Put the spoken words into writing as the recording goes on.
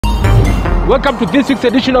Welcome to this week's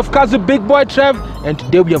edition of Cars with Big Boy Trev, and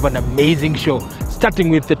today we have an amazing show, starting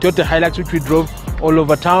with the Toyota Hilux, which we drove all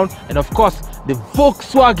over town, and of course the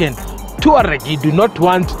Volkswagen Touareg. You do not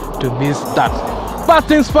want to miss that. First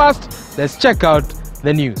things first, let's check out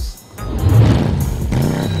the news.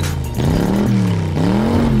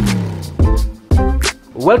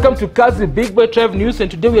 Welcome to Cars with Big Boy Trev News,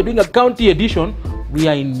 and today we are doing a county edition. We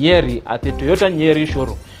are in Nyeri at the Toyota Nyeri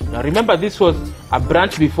showroom. Now remember, this was a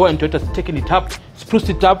branch before and Toyota's taken it up, spruced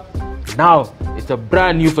it up. Now it's a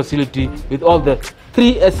brand new facility with all the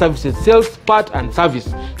 3S services: sales, part and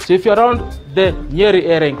service. So if you're around the Nyeri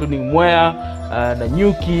area, including Mwea,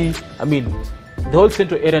 Nanyuki, the whole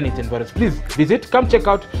central area needs environs, please visit, come check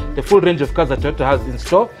out the full range of cars that Toyota has in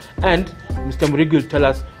store, and Mr. Murigi will tell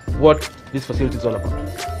us what this facility is all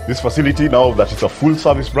about. This facility, now that it's a full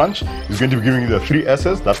service branch, is going to be giving you the 3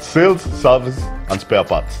 S's, that's sales, service and spare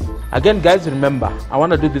parts. Again guys, remember, I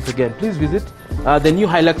want to do this again. Please visit. The new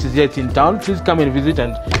Hilux is here, it's in town. Please come and visit,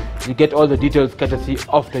 and you get all the details courtesy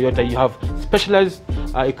of Toyota. You have specialized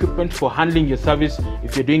equipment for handling your service.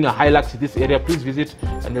 If you're doing a Hilux in this area, please visit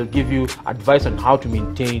and they'll give you advice on how to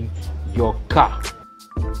maintain your car.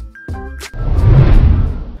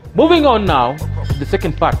 Moving on now to the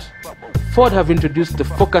second part. Ford have introduced the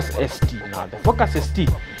Focus ST. Now the Focus ST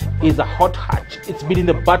is a hot hatch. It's been in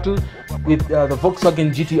the battle with the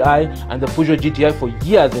Volkswagen GTI and the Peugeot GTI for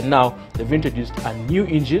years, and now they've introduced a new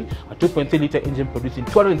engine, a 2.3 liter engine producing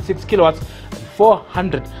 206 kilowatts and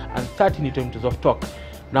 430 newton meters of torque.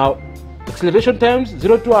 Now acceleration times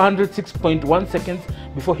 0 to 100 6.1 seconds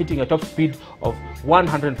before hitting a top speed of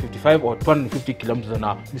 155 or 250 kilometers an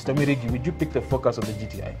hour. Mr. Mirigi, would you pick the Focus or the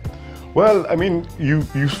GTI? Well, you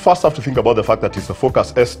first have to think about the fact that it's the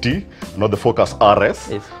Focus ST, not the Focus RS.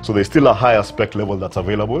 Yes. So there's still a higher spec level that's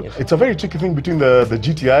available. Yes. It's a very tricky thing between the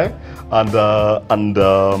GTI and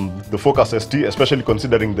the Focus ST, especially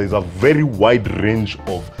considering there's a very wide range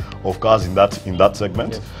of cars in that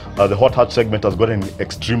segment. Yes. The hot hatch segment has gotten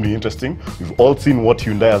extremely interesting. We've all seen what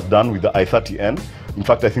Hyundai has done with the i30N. In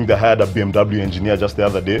fact, I think they hired a BMW engineer just the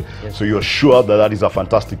other day. Yes. So you're sure that that is a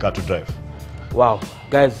fantastic car to drive. Wow,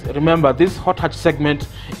 guys, remember, this hot hatch segment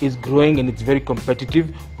is growing and it's very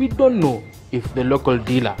competitive. We don't know if the local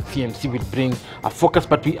dealer CMC will bring a Focus,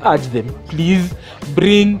 but we urge them, please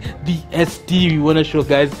bring the ST. We want to show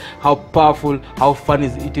guys how powerful, how fun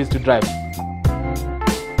it is to drive.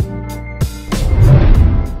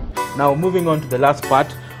 Now moving on to the last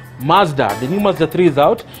part, Mazda. The new Mazda 3 is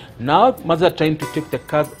out. Now Mazda are trying to take the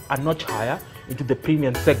cars a notch higher into the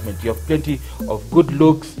premium segment. You have plenty of good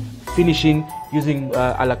looks, finishing, using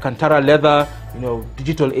Alcantara leather,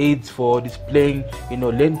 digital aids for displaying,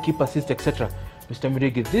 lane keep assist, etc. Mr.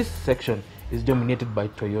 Murigi, this section is dominated by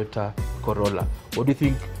Toyota Corolla. What do you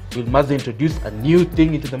think? Will Mazda introduce a new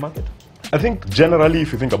thing into the market? I think generally,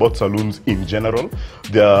 if you think about saloons in general,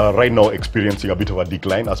 they are right now experiencing a bit of a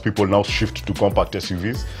decline as people now shift to compact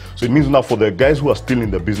SUVs. So it means now for the guys who are still in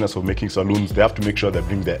the business of making saloons, they have to make sure they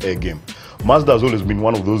bring their A game. Mazda has always been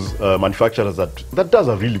one of those manufacturers that does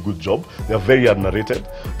a really good job. They are very admirated.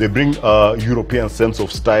 They bring a European sense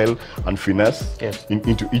of style and finesse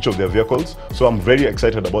into each of their vehicles. So I'm very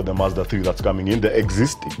excited about the Mazda 3 that's coming in. The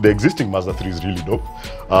existing Mazda 3 is really dope.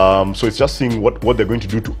 So it's just seeing what they're going to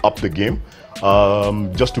do to up the game,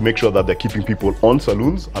 just to make sure that they're keeping people on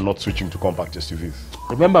saloons and not switching to compact SUVs.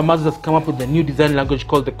 Remember, Mazda's come up with a new design language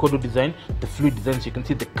called the Kodo design, the fluid design. So you can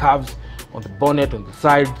see the curves on the bonnet, on the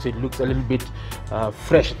side, so it looks a little bit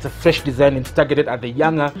fresh. It's a fresh design. It's targeted at the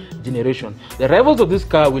younger generation. The rivals of this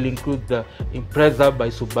car will include the Impreza by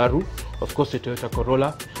Subaru, of course the Toyota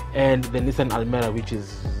Corolla, and the Nissan Almera, which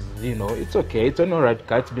is, it's okay. It's an alright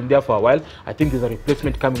car. It's been there for a while. I think there's a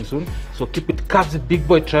replacement coming soon. So keep it Cars with Big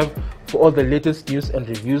Boy Trev for all the latest news and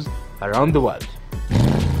reviews around the world.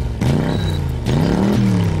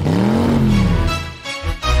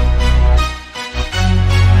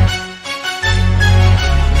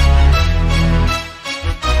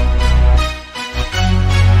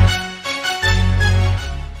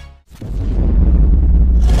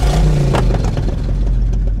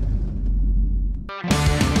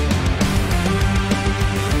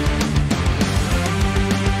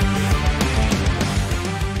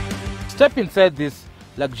 Step inside this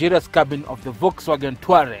luxurious cabin of the Volkswagen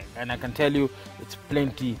Touareg, and I can tell you it's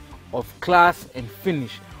plenty of class and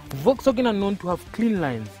finish. Volkswagen are known to have clean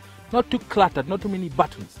lines, not too cluttered, not too many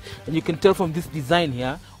buttons, and you can tell from this design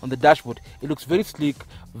here on the dashboard, it looks very sleek,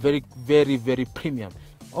 very, very, very premium.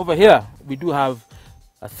 Over here we do have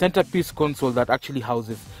a centerpiece console that actually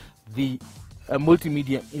houses the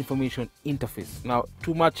multimedia information interface. Now,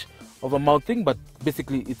 too much of a mouth thing, but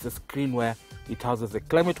basically it's a screen where It houses the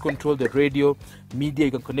climate control, the radio, media.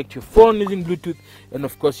 You can connect your phone using Bluetooth, and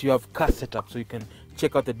of course you have car setup, so you can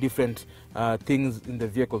check out the different things in the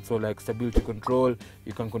vehicle. So like stability control,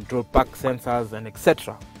 you can control park sensors and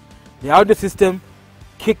etc. The audio system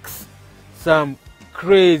kicks some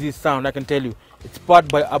crazy sound, I can tell you. It's powered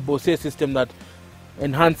by a Bose system that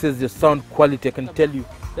enhances the sound quality, I can tell you.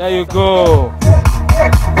 There you go.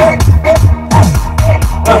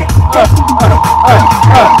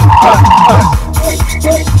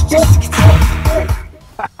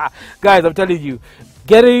 Guys, I'm telling you,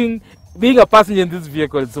 being a passenger in this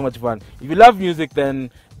vehicle is so much fun. If you love music, then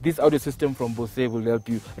this audio system from Bose will help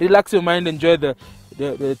you relax your mind, enjoy the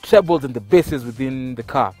trebles and the basses within the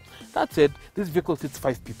car. That said, this vehicle sits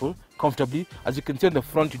 5 people comfortably. As you can see on the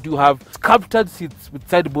front, you do have sculpted seats with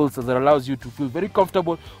side bolsters that allows you to feel very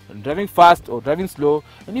comfortable when driving fast or driving slow.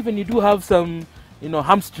 And even you do have some,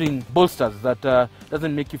 hamstring bolsters that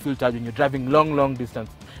doesn't make you feel tired when you're driving long distance.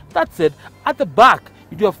 That said, at the back,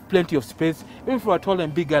 you do have plenty of space. Even for a tall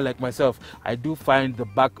and big guy like myself, I do find the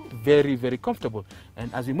back very, very comfortable.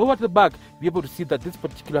 And as we move out to the back, you're able to see that this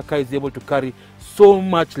particular car is able to carry so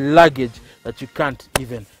much luggage that you can't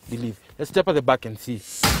even believe. Let's step at the back and see.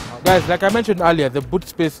 Guys, like I mentioned earlier, the boot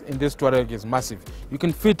space in this Touareg is massive. You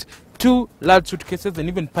can fit 2 large suitcases and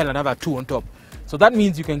even pile another 2 on top. So that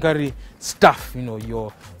means you can carry stuff,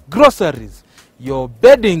 your groceries, your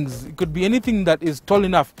beddings. It could be anything that is tall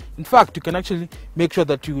enough. In fact, you can actually make sure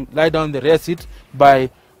that you lie down the rear seat by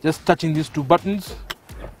just touching these 2 buttons,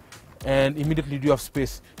 and immediately you have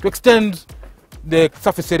space to extend the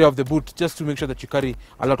surface area of the boot, just to make sure that you carry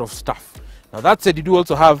a lot of stuff. Now that said, you do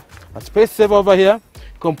also have a space saver over here,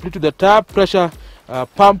 complete with the tire pressure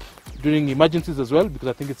pump during emergencies as well, because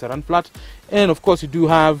I think it's a run flat. And of course you do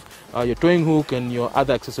have your towing hook and your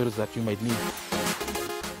other accessories that you might need.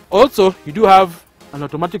 Also, you do have an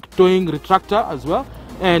automatic towing retractor as well,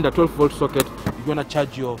 and a 12-volt socket if you want to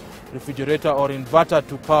charge your refrigerator or inverter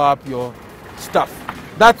to power up your stuff.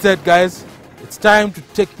 That said, guys, it's time to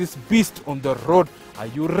take this beast on the road. Are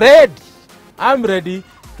you ready? I'm ready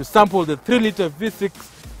to sample the 3-liter V6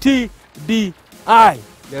 TDI.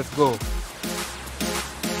 Let's go.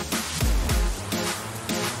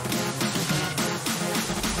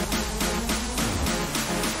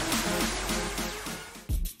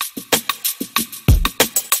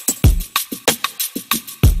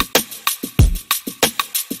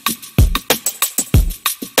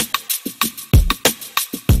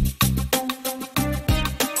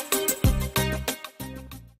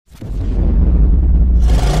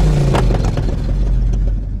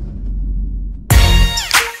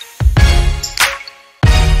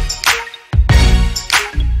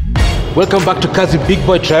 Welcome back to Kazi Big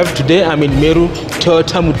Boy Trev. Today I'm in Meru,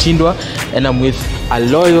 Toyota Mutindwa, and I'm with a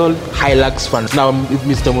loyal Hilux fan. Now I'm with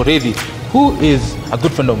Mr. Mureithi, who is a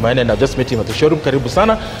good friend of mine, and I just met him at the showroom. Karibu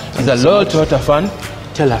sana. He's a loyal Toyota fan.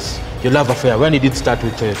 Tell us your love affair. When did it start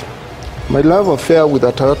with Toyota? My love affair with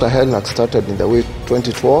the Toyota Hilux started in the way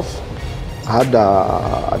 2012. I had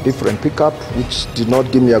a different pickup which did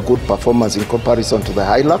not give me a good performance in comparison to the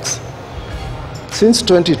Hilux. Since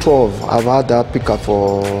 2012, I've had that pickup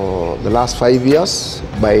for the last 5 years.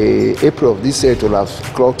 By April of this year, it will have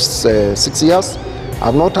clocked 6 years.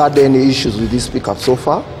 I've not had any issues with this pickup so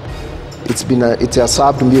far. It has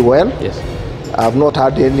served me well. Yes. I've not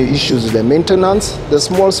had any issues with the maintenance. The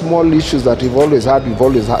small issues that we've always had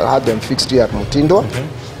them fixed here at Mutindwa.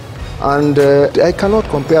 And I cannot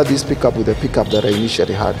compare this pickup with the pickup that I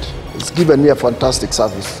initially had. It's given me a fantastic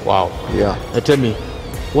service. Wow. Yeah. Now tell me,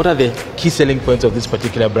 what are the key selling points of this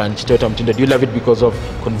particular branch, Toyota Mutindwa? Do you love it because of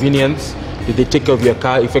convenience? Do they take care of your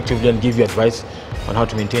car effectively and give you advice on how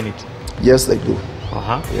to maintain it? Yes, they do.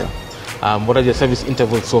 Yeah. What are your service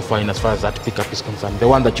intervals so far in as far as that pickup is concerned, the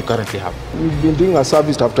one that you currently have? We've been doing a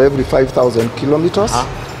service after every 5,000 kilometers.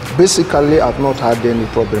 Basically, I've not had any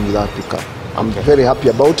problem with that pickup. I'm very happy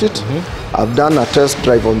about it. I've done a test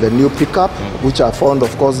drive on the new pickup, which I found,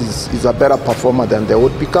 of course, is a better performer than the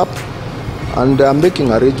old pickup. And I'm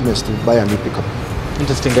making arrangements to buy a new pickup.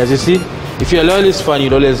 Interesting, guys. You see, if you're a loyalist fan,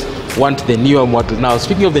 you'll always want the newer model. Now,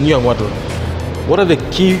 speaking of the newer model, what are the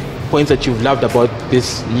key points that you've loved about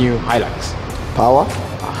this new Hilux? Power,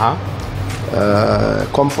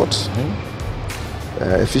 comfort,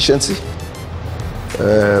 efficiency,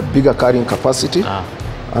 bigger carrying capacity,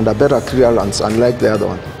 and a better clearance, unlike the other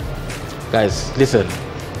one. Guys, listen,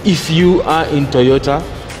 if you are in Toyota,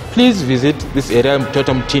 please visit this area,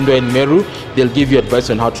 Toyota Mutindwa in Meru. They'll give you advice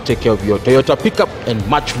on how to take care of your Toyota pickup and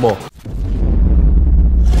much more.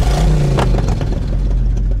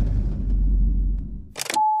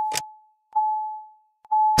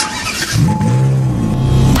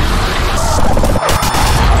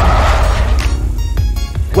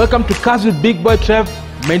 Welcome to Cars with Big Boy Trev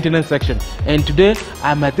maintenance section. And today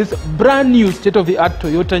I'm at this brand new state-of-the-art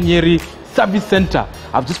Toyota Nyeri service center.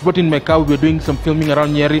 I've just brought in my car. We're doing some filming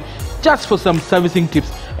around Nyeri just for some servicing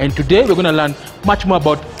tips. And today we're going to learn much more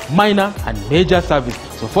about minor and major service.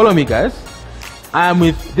 So follow me, guys. I am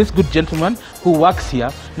with this good gentleman who works here.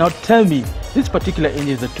 Now tell me, this particular engine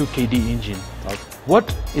is a 2KD engine. Okay.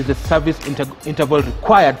 What is the service interval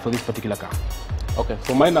required for this particular car? Okay,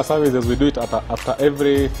 for minor services, we do it after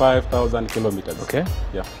every 5,000 kilometers. Okay.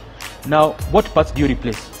 Yeah. Now, what parts do you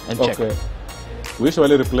replace and check? Okay. We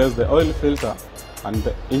usually replace the oil filter and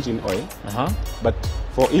the engine oil. But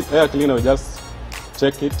for air cleaner, we just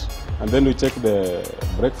check it, and then we check the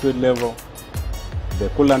brake fluid level, the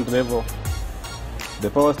coolant level, the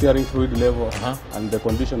power steering fluid level, and the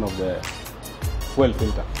condition of the fuel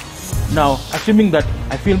filter. Now, assuming that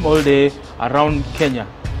I film all day around Kenya,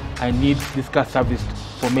 I need this car serviced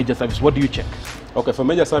for major service. What do you check? Okay, for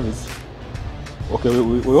major service, okay,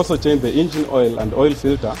 we also change the engine oil and oil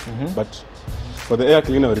filter, but for the air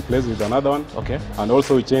cleaner, we replace with another one. Okay. And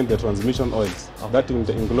also we change the transmission oils. Okay. That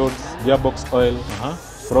includes gearbox oil,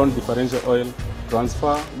 front differential oil,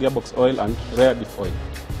 transfer gearbox oil, and rear diff oil.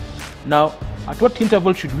 Now, at what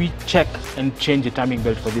interval should we check and change the timing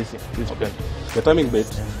belt for this belt? The timing belt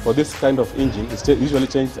for this kind of engine is usually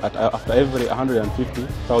changed after every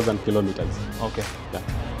 150,000 kilometers. Okay. Yeah.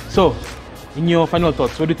 So, in your final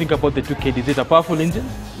thoughts, what do you think about the 2KD? Is it a powerful engine?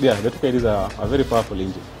 Yeah, the 2KD is a very powerful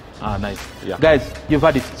engine. Ah, nice. Yeah. Guys, you've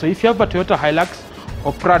heard it. So if you have a Toyota Hilux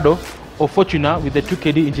or Prado or Fortuner with the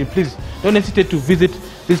 2KD engine, please don't hesitate to visit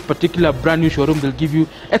this particular brand new showroom. They'll give you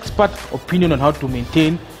expert opinion on how to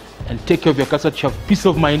maintain and take care of your car so that you have peace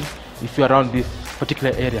of mind if you're around this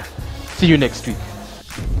particular area. See you next week.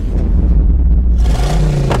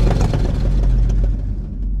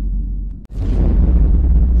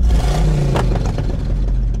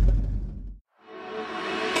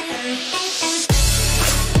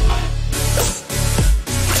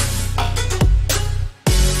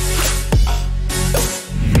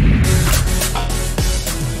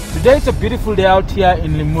 Today it's a beautiful day out here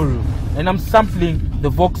in Limuru, and I'm sampling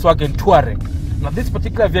the Volkswagen Touareg. Now this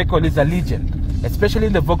particular vehicle is a legend, especially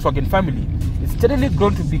in the Volkswagen family. It's steadily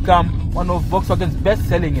grown to become one of Volkswagen's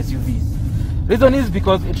best-selling SUVs. Reason is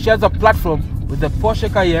because it shares a platform with the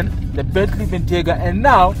Porsche Cayenne, the Bentley Bentayga, and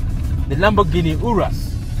now the Lamborghini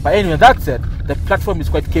Urus. But anyway, that said, the platform is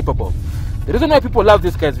quite capable. The reason why people love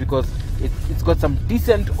this car is because it's got some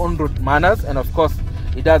decent on-road manners, and of course,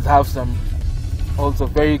 it does have some also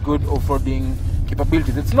very good off-roading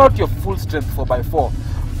capabilities. It's not your full strength 4x4,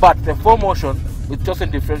 but the 4Motion with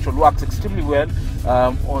Toyota differential works extremely well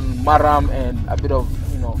on Maram and a bit of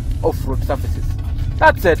off-road surfaces.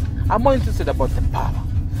 That said, I'm more interested about the power.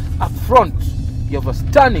 Up front, you have a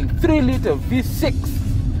stunning 3-liter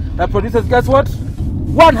V6 that produces, guess what?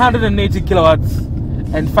 180 kilowatts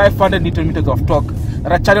and 500 Newton meters of torque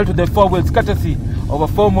that are channeled to the 4 wheels courtesy of a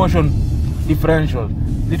 4Motion differential.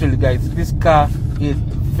 Literally, guys, this car is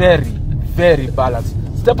very, very balanced.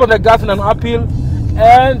 Step on the gas in an uphill,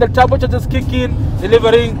 and the turbochargers kick in,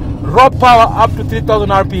 delivering raw power up to 3,000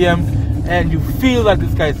 RPM, and you feel that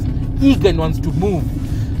this guy is eager and wants to move.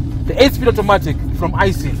 The 8-speed automatic from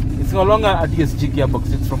Aisin, it's no longer a DSG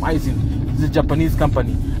gearbox, it's from Aisin. It's a Japanese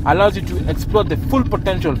company. Allows you to explore the full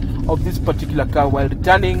potential of this particular car while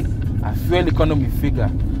returning a fuel economy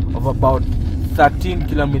figure of about 13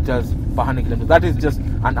 kilometers per 100 kilometers. That is just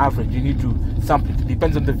an average. You need to sample it. It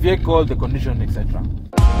depends on the vehicle, the condition, etc.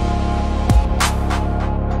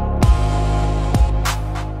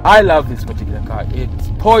 I love this particular car. It's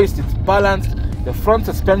poised, it's balanced. The front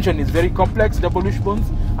suspension is very complex, double wishbones.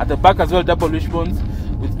 At the back as well, double wishbones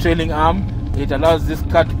with trailing arm. It allows this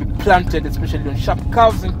car to be planted, especially on sharp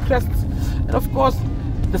curves and crests. And of course,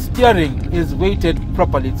 the steering is weighted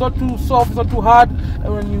properly. It's not too soft, it's not too hard.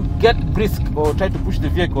 And when you get brisk or try to push the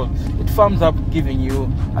vehicle, it firms up, giving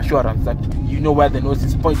you assurance that you know where the nose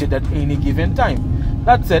is pointed at any given time.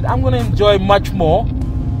 That said, I'm going to enjoy much more,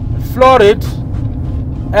 floor it,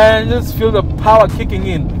 and just feel the power kicking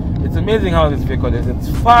in. It's amazing how this vehicle is. It's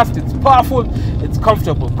fast, it's powerful, it's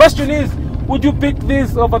comfortable. Question is, would you pick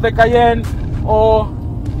this over the Cayenne or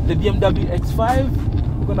the BMW X5?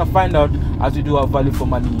 We're going to find out as we do our value for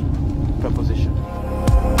money proposition.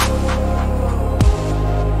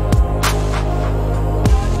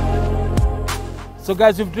 So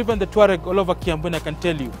guys, we've driven the Touareg all over Kiambu, and I can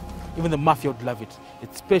tell you, even the mafia would love it.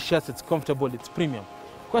 It's spacious, it's comfortable, it's premium.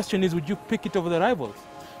 Question is, would you pick it over the rivals?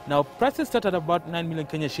 Now, prices start at about 9 million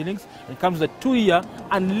Kenya shillings and comes with a 2-year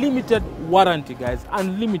unlimited warranty, guys.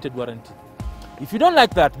 Unlimited warranty. If you don't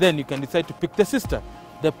like that, then you can decide to pick the sister,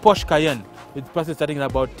 the Porsche Cayenne, with prices starting at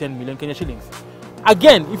about 10 million Kenya shillings.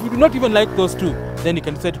 Again, if you do not even like those two, then you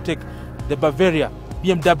can decide to take the Bavaria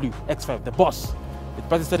BMW X5, the boss, with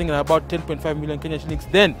prices starting at about 10.5 million Kenya shillings.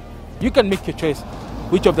 Then you can make your choice.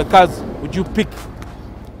 Which of the cars would you pick?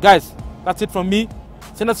 Guys, that's it from me.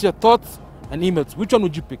 Send us your thoughts and emails. Which one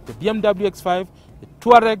would you pick? The BMW X5, the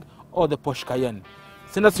Touareg, or the Porsche Cayenne?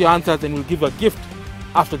 Send us your answers and we'll give you a gift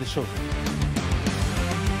after the show.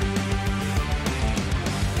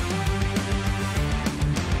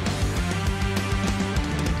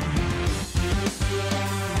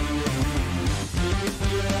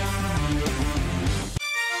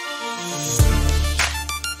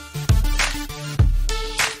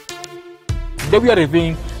 Today we are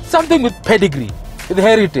reviewing something with pedigree, with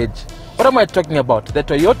heritage. What am I talking about? The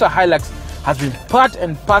Toyota Hilux has been part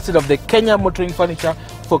and parcel of the Kenya motoring furniture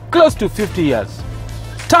for close to 50 years.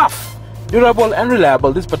 Tough, durable and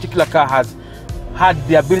reliable, this particular car has had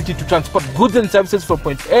the ability to transport goods and services from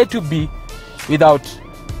point A to B without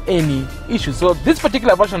any issues. So this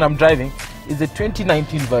particular version I'm driving is the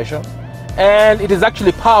 2019 version, and it is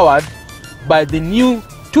actually powered by the new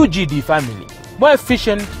 2GD family. More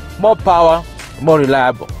efficient, more power, more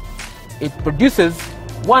reliable. It produces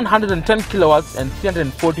 110 kilowatts and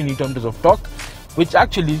 340 newton meters of torque, which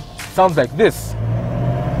actually sounds like this.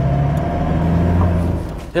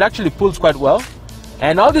 It actually pulls quite well,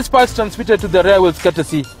 and all this power is transmitted to the rear wheels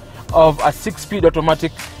courtesy of a 6-speed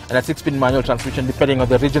automatic and a 6-speed manual transmission, depending on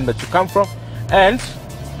the region that you come from, and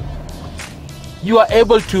you are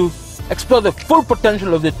able to explore the full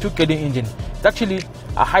potential of the 2KD engine. It's actually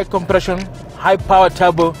a high compression, high power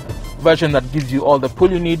turbo version that gives you all the pull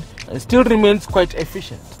you need and still remains quite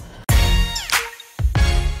efficient.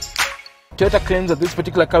 Toyota claims that this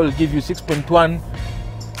particular car will give you 6.1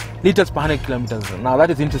 liters per 100 kilometers. Now that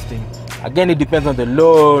is interesting. Again, it depends on the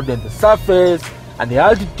load and the surface and the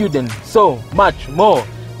altitude and so much more.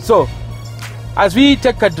 So as we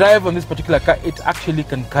take a drive on this particular car, it actually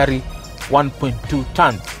can carry 1.2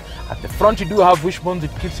 tons. At the front you do have wishbones,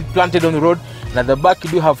 it keeps it planted on the road, and at the back you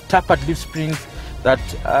do have tapered leaf springs that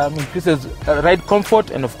increases ride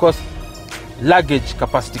comfort and of course luggage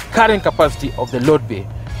capacity, carrying capacity of the load bay,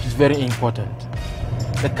 which is very important.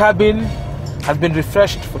 The cabin has been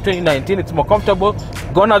refreshed for 2019. It's more comfortable.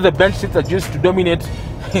 Gone are the bench seats that used to dominate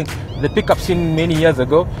the pickup scene many years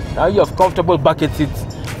ago. Now you have comfortable bucket seats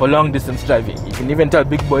for long distance driving. You can even tell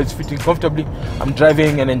big boy is fitting comfortably. I'm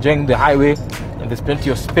driving and enjoying the highway, and there's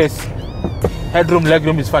plenty of space. Headroom,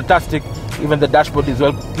 legroom is fantastic. Even the dashboard is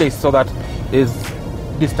well placed so that there's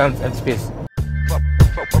distance and space.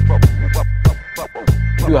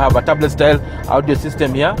 You have a tablet style audio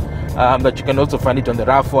system here, but you can also find it on the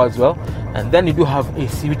RAV4 as well. And then you do have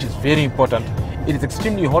AC, which is very important. It is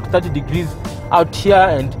extremely hot, 30 degrees out here,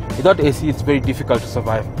 and without AC it's very difficult to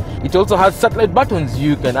survive. It also has satellite buttons.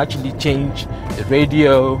 You can actually change the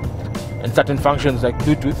radio and certain functions like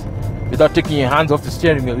Bluetooth without taking your hands off the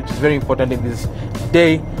steering wheel, which is very important in this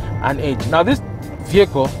day and age. Now this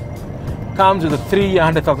vehicle comes with a 3-year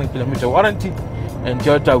 100,000 kilometer warranty, and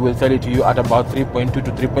Toyota will sell it to you at about 3.2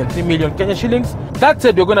 to 3.3 million Kenya shillings. That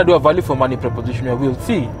said, we're going to do a value for money proposition where we'll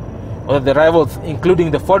see whether the rivals,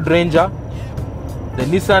 including the Ford Ranger, the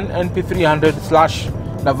Nissan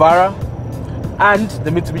NP300/Navara, and the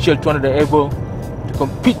Mitsubishi L200 are able to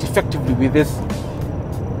compete effectively with this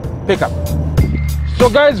pickup. So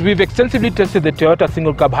guys, we've extensively tested the Toyota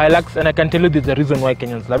Single Cab Hilux, and I can tell you there's a reason why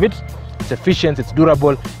Kenyans love it. It's efficient, it's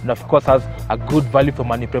durable, and of course has a good value for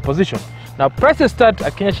money proposition. Now prices start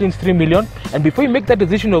at Kenya shillings 3 million, and before you make that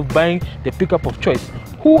decision of buying the pickup of choice,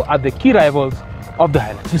 who are the key rivals of the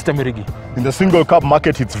Hilux? Mr. Mirigi. In the single cab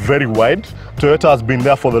market, it's very wide. Toyota has been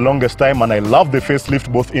there for the longest time, and I love the facelift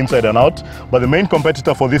both inside and out. But the main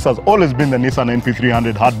competitor for this has always been the Nissan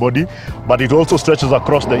NP300 hardbody, but it also stretches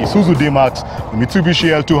across the Isuzu D-Max, the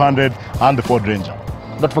Mitsubishi L200, and the Ford Ranger.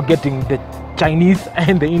 Not forgetting the Chinese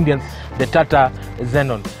and the Indians, the Tata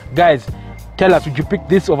Xenon. Guys, tell us, would you pick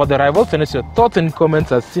this over the rivals? Send us your thoughts and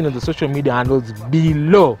comments as seen on the social media handles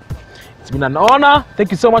below. It's been an honor.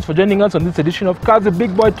 Thank you so much for joining us on this edition of Cars with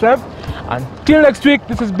Big Boy Trev. Until next week,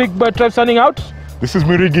 this is Big Boy Trev signing out. This is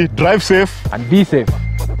Mirigi. Drive safe and be safe.